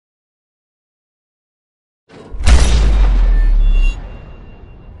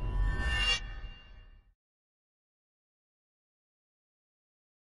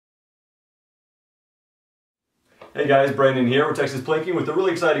Hey guys, Brandon here with Texas Plinking with a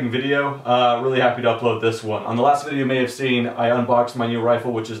really exciting video. Really happy to upload this one. On the last video you may have seen, I unboxed my new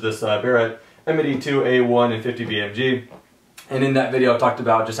rifle, which is this Barrett M82A1 and 50 BMG. And in that video I talked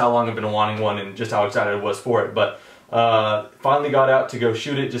about just how long I've been wanting one and just how excited I was for it. But finally got out to go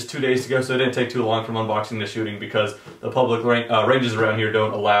shoot it just 2 days ago, so it didn't take too long from unboxing to shooting because the public ranges around here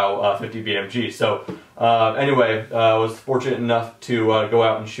don't allow 50 BMG. So anyway, I was fortunate enough to go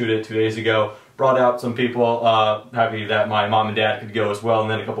out and shoot it 2 days ago. Brought out some people, happy that my mom and dad could go as well,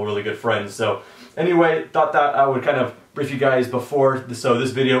 and then a couple really good friends. So anyway, thought that I would kind of brief you guys before. So this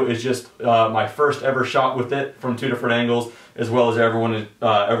video is just my first ever shot with it from 2 different angles, as well as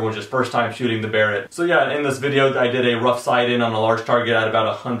everyone's just first time shooting the Barrett. So yeah, in this video I did a rough sight-in on a large target at about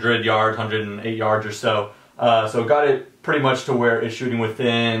 100 yards, 108 yards or so. So got it pretty much to where it's shooting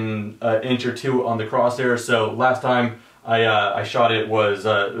within an inch or 2 on the crosshair. So last time I shot it was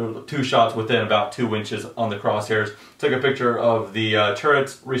 2 shots within about 2 inches on the crosshairs. Took a picture of the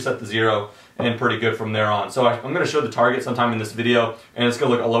turrets, reset the 0, and pretty good from there on. So I'm going to show the target sometime in this video, and it's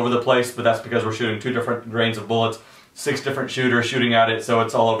going to look all over the place, but that's because we're shooting 2 different grains of bullets, 6 different shooters shooting at it, so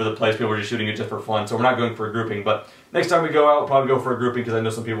it's all over the place. People are just shooting it just for fun, so we're not going for a grouping. But next time we go out, we'll probably go for a grouping, because I know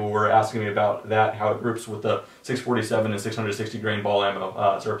some people were asking me about that, how it groups with the 647 and 660 grain ball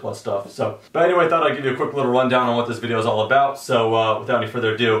ammo surplus stuff. So, but anyway, I thought I'd give you a quick little rundown on what this video is all about. So without any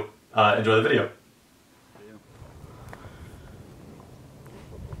further ado, enjoy the video.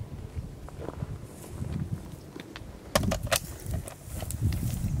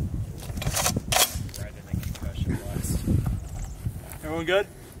 Everyone good?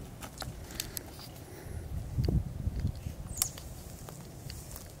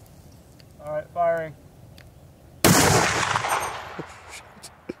 All right, firing.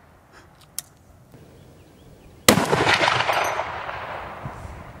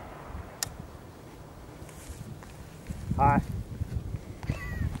 High.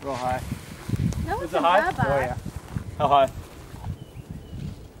 Real high. No, is it high? Oh yeah. How high?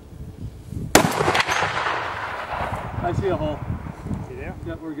 I see a hole. You do?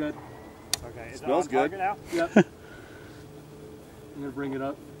 Yep, we're good. Okay. Is Smells it on good. now? Yep. I'm gonna bring it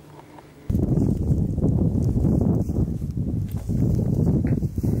up.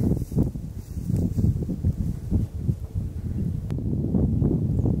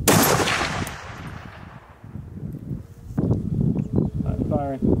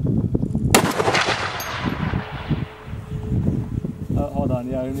 Firing. Hold on,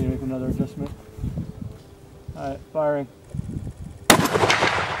 yeah, I need to make another adjustment. Alright, firing.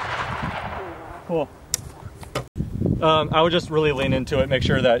 Cool. I would just really lean into it, make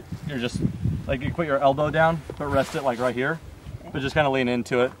sure that you're just, like, you put your elbow down, but rest it like right here. Okay. But just kind of lean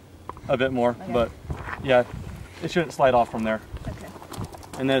into it a bit more. Okay. But yeah, it shouldn't slide off from there. Okay.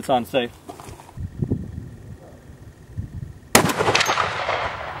 And then it's on safe.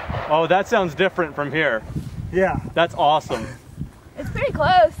 Oh, that sounds different from here. Yeah. That's awesome. It's pretty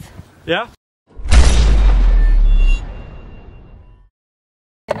close. Yeah?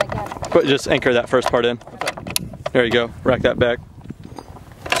 And I got it. But just anchor that first part in. There you go. Rack that back.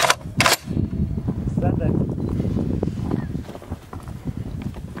 Send it.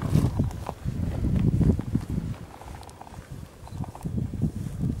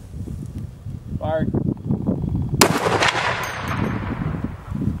 Fire.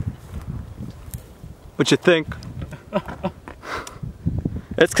 What you think?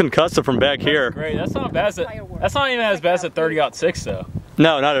 It's concussive from back here. Great. That's not bad. That's not even as bad as a 30-06 though.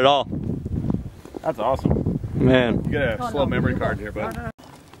 No, not at all. That's awesome. Man. You got a slow memory card here, bud.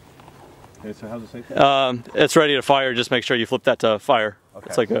 Okay, so how's it say? It's ready to fire. Just make sure you flip that to fire. Okay.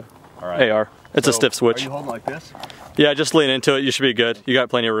 It's like a AR. It's a stiff switch. Are you holding like this? Yeah, just lean into it. You should be good. You got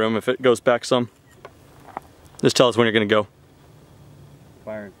plenty of room if it goes back some. Just tell us when you're going to go.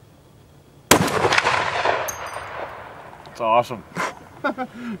 Firing. That's awesome.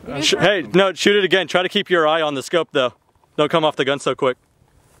 Hey, no, shoot it again. Try to keep your eye on the scope though. Don't come off the gun so quick.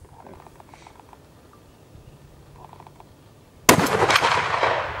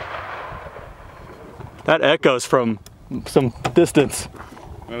 That echoes from some distance.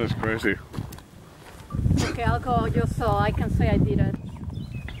 That is crazy. Okay, I'll go just so I can say I did it.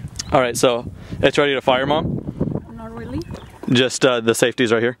 Alright, so it's ready to fire, Mom? Not really. Just the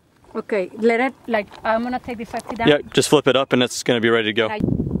safety's right here. Okay, let it, like, I'm gonna take the safety down. Yeah, just flip it up and it's gonna be ready to go.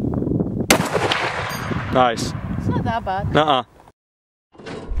 Nice. It's not that bad. Nuh-uh.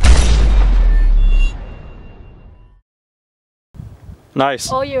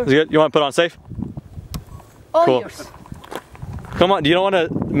 Nice. All yours. Is it good? You want to put on safe? All Cool. yours. Come on, do you don't want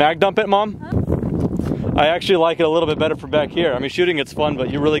to mag dump it, Mom? Huh? I actually like it a little bit better from back here. I mean, shooting it's fun,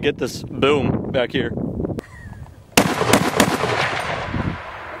 but you really get this boom back here.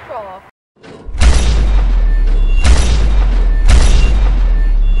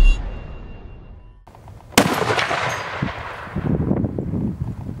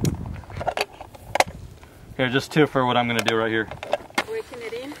 just 2 for what I'm gonna do right here. Breaking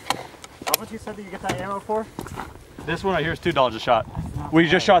it in. How much you said that you get that ammo for? This one right here is $2 a shot. We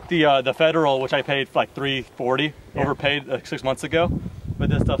just shot the Federal, which I paid like $340, overpaid like 6 months ago. But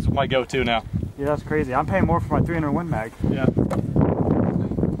this stuff's my go-to now. Yeah, that's crazy. I'm paying more for my 300 Win Mag. Yeah.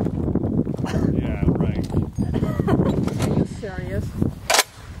 Yeah, right. Are you serious?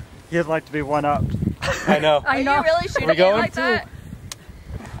 You'd like to be one-upped. I know. I know. Are you really shooting it going? like that?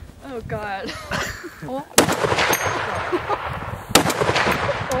 Oh god. Oh.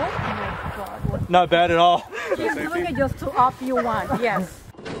 Oh my God. What? Not bad at all. He's doing it just to up you one. Yes.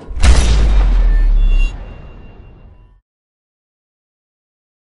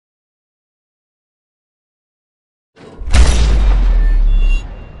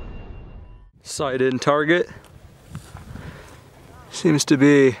 Sighted target. Seems to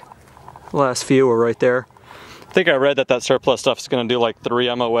be the last few are right there. I think I read that that surplus stuff is going to do like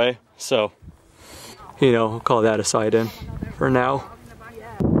 3 MOA, so you know, we'll call that a sight in for now.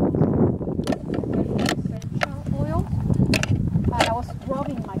 Oil. I was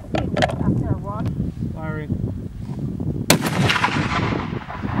rubbing my feet after a run. Firing.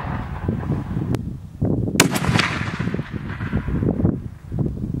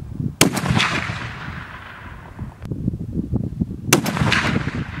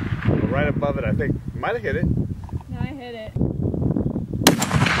 Right above it, I think. You might have hit it. No, I hit it.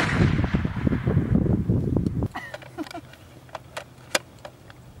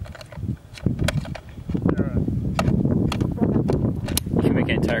 You can make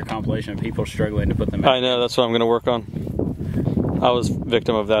an entire compilation of people struggling to put them in. I know, that's what I'm going to work on. I was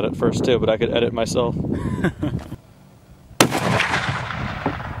victim of that at first too, but I could edit myself.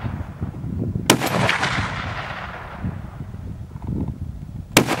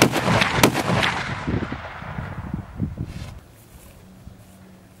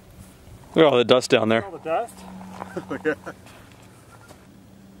 Look at all the dust down there. All the dust? Yeah.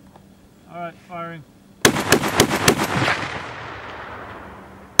 Alright, firing.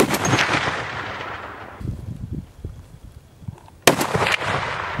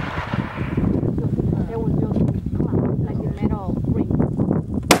 It was just like a metal ring.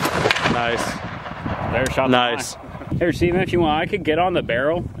 Nice. Better shot. Nice. Here, Steven, if you want, I could get on the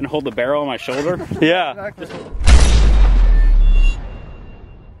barrel and hold the barrel on my shoulder. Yeah. Exactly.